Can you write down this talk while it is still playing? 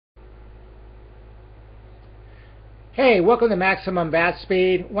Hey, welcome to Maximum Bat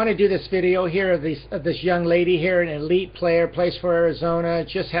Speed. Want to do this video here of this young lady here, an elite player, plays for Arizona,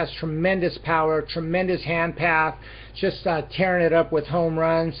 just has tremendous power, tremendous hand path, just tearing it up with home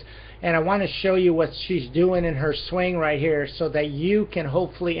runs. And I want to show you what she's doing in her swing right here so that you can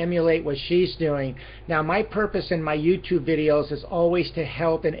hopefully emulate what she's doing. Now, my purpose in my YouTube videos is always to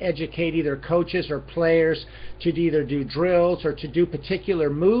help and educate either coaches or players to either do drills or to do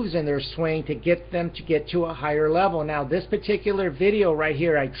particular moves in their swing to get them to get to a higher level. Now, this particular video right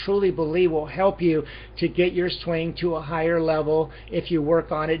here, I truly believe will help you to get your swing to a higher level if you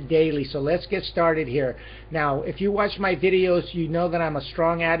work on it daily. So let's get started here. Now, if you watch my videos, you know that I'm a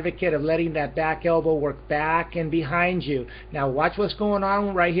strong advocate of letting that back elbow work back and behind you. Now, watch what's going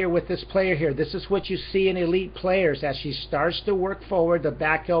on right here with this player here. This is what you see in elite players. As she starts to work forward, the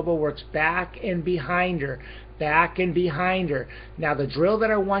back elbow works back and behind her. Back and behind her. Now, the drill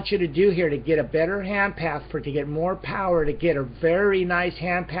that I want you to do here to get a better hand path, to get more power, to get a very nice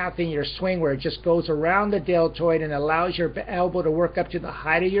hand path in your swing where it just goes around the deltoid and allows your elbow to work up to the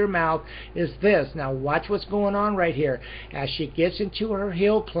height of your mouth, is this. Now, watch what's going on right here. As she gets into her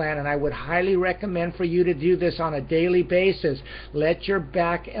heel plant, and I would highly recommend for you to do this on a daily basis, let your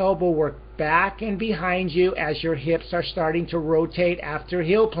back elbow work back and behind you as your hips are starting to rotate after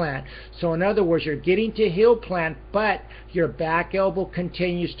heel plant. So in other words, you're getting to heel plant, but your back elbow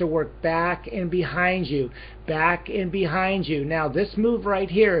continues to work back and behind you, back and behind you. Now, this move right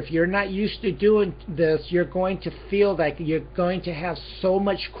here, if you're not used to doing this, you're going to feel like you're going to have so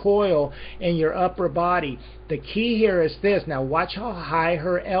much coil in your upper body. The key here is this. Now, watch how high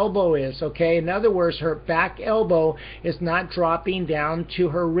her elbow is, okay? In other words, her back elbow is not dropping down to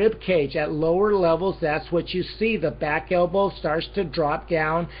her rib cage. At lower levels, that's what you see. The back elbow starts to drop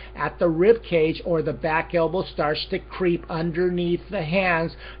down at the rib cage, or the back elbow starts to creep underneath the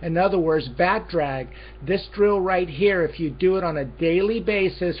hands. In other words, bat drag. This drill right here, if you do it on a daily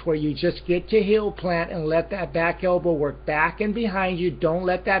basis where you just get to heel plant and let that back elbow work back and behind you, don't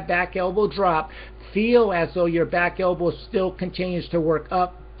let that back elbow drop. Feel as though your back elbow still continues to work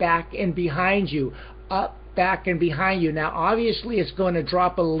up, back, and behind you. Up, back, and behind you. Now, obviously, it's going to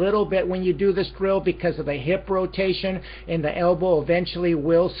drop a little bit when you do this drill because of the hip rotation, and the elbow eventually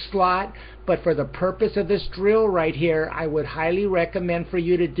will slot. But for the purpose of this drill right here, I would highly recommend for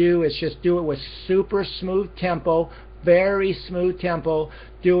you to do is just do it with super smooth tempo, very smooth tempo.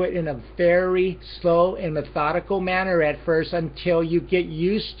 Do it in a very slow and methodical manner at first until you get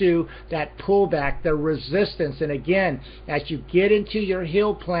used to that pullback, the resistance. And again, as you get into your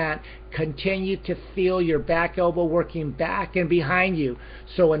heel plant, continue to feel your back elbow working back and behind you.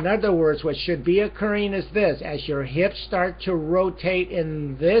 So in other words, what should be occurring is this. As your hips start to rotate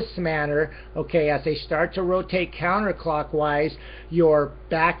in this manner, okay, as they start to rotate counterclockwise, your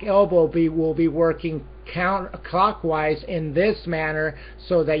back elbow will be working counterclockwise in this manner,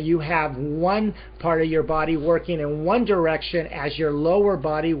 so that you have one part of your body working in one direction as your lower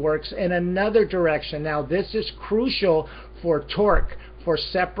body works in another direction. Now, this is crucial for torque, for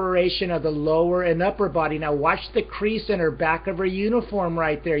separation of the lower and upper body. Now, watch the crease in her back of her uniform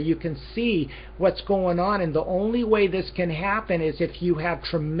right there. You can see what's going on, and the only way this can happen is if you have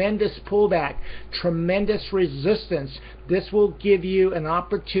tremendous pullback, tremendous resistance. This will give you an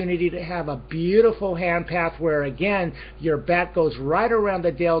opportunity to have a beautiful hand path where, again, your bat goes right around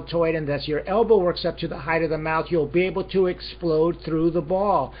the deltoid, and as your elbow works up to the height of the mouth, you'll be able to explode through the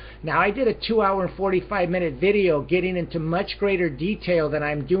ball. Now, I did a 2-hour and 45-minute video getting into much greater detail than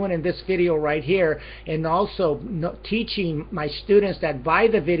I'm doing in this video right here, and also teaching my students that buy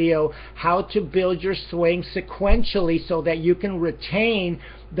the video how to build your swing sequentially so that you can retain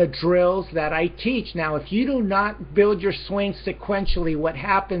the drills that I teach. Now, if you do not build your swing sequentially, what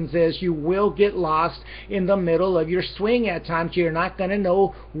happens is you will get lost in the middle of your swing at times. You're not going to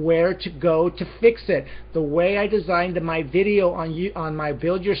know where to go to fix it. The way I designed my video on my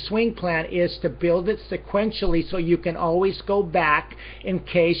Build Your Swing plan is to build it sequentially so you can always go back in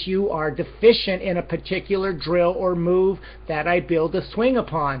case you are deficient in a particular drill or move that I build a swing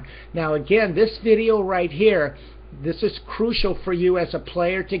upon. Now, again, this video right here, this is crucial for you as a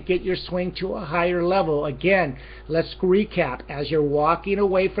player to get your swing to a higher level. Again, let's recap. As you're walking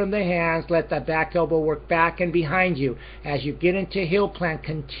away from the hands, let the back elbow work back and behind you. As you get into heel plant,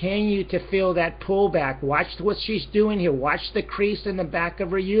 continue to feel that pullback. Watch what she's doing here. Watch the crease in the back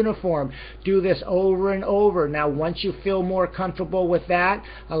of her uniform. Do this over and over. Now, once you feel more comfortable with that,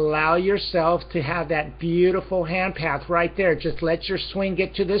 allow yourself to have that beautiful hand path right there. Just let your swing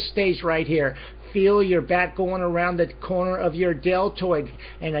get to this stage right here. feel your bat going around the corner of your deltoid.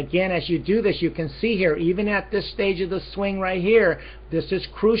 And again, as you do this, you can see here, even at this stage of the swing right here, this is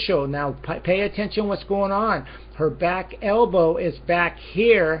crucial. Now pay attention what's going on. Her back elbow is back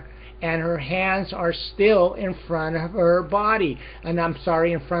here, and her hands are still in front of her body, and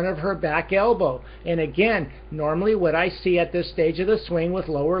in front of her back elbow. And again, normally what I see at this stage of the swing with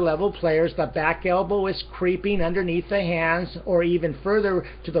lower level players, the back elbow is creeping underneath the hands, or even further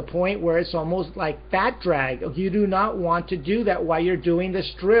to the point where it's almost like bat drag. You do not want to do that while you're doing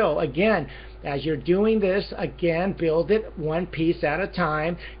this drill. Again, as you're doing this, again, build it one piece at a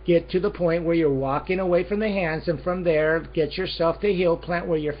time. Get to the point where you're walking away from the hands, and from there, get yourself to heel plant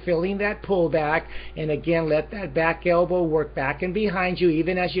where you're feeling that pullback. And again, let that back elbow work back and behind you.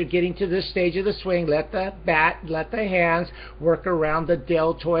 Even as you're getting to this stage of the swing, let the hands work around the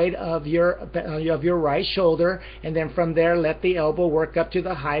deltoid of your right shoulder, and then from there, let the elbow work up to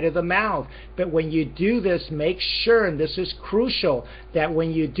the height of the mouth. But when you do this, make sure, and this is crucial, that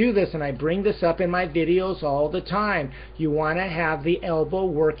when you do this, and I bring this up in my videos all the time, you want to have the elbow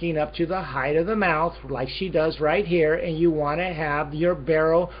working up to the height of the mouth like she does right here, and you want to have your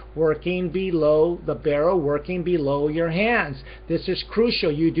barrel working below your hands. This is crucial.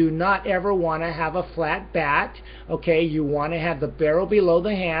 You do not ever want to have a flat bat. Okay, you want to have the barrel below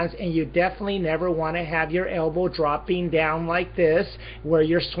the hands, and you definitely never want to have your elbow dropping down like this where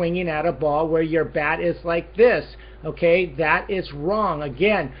you're swinging at a ball where your bat is like this. Okay, that is wrong.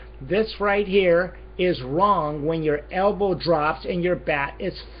 Again, this right here is wrong when your elbow drops and your bat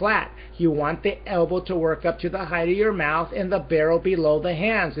is flat. You want the elbow to work up to the height of your mouth and the barrel below the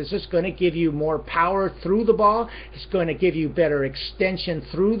hands. This is going to give you more power through the ball. It's going to give you better extension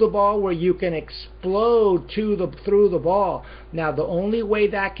through the ball where you can explode through the ball. Now, the only way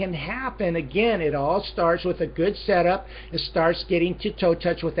that can happen, again, it all starts with a good setup. It starts getting to toe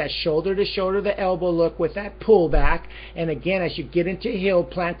touch with that shoulder to shoulder, the elbow look with that pullback. And again, as you get into heel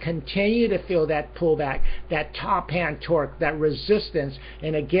plant, continue to feel that pullback, that top hand torque, that resistance.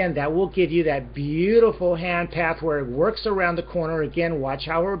 And again, that will give you that beautiful hand path where it works around the corner. Again, watch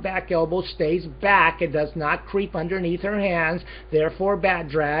how her back elbow stays back. It does not creep underneath her hands, therefore bat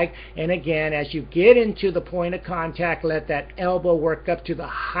drag. And again, as you get into the point of contact, let that elbow work up to the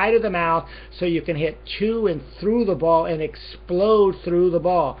height of the mouth so you can hit to and through the ball and explode through the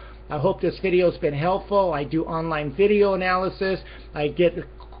ball. I hope this video has been helpful. I do online video analysis. I get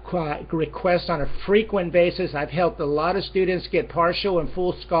requests on a frequent basis. I've helped a lot of students get partial and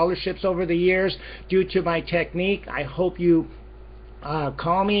full scholarships over the years due to my technique. I hope you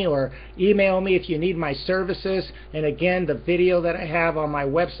call me or email me if you need my services. And again, the video that I have on my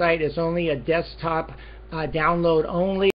website is only a desktop download only.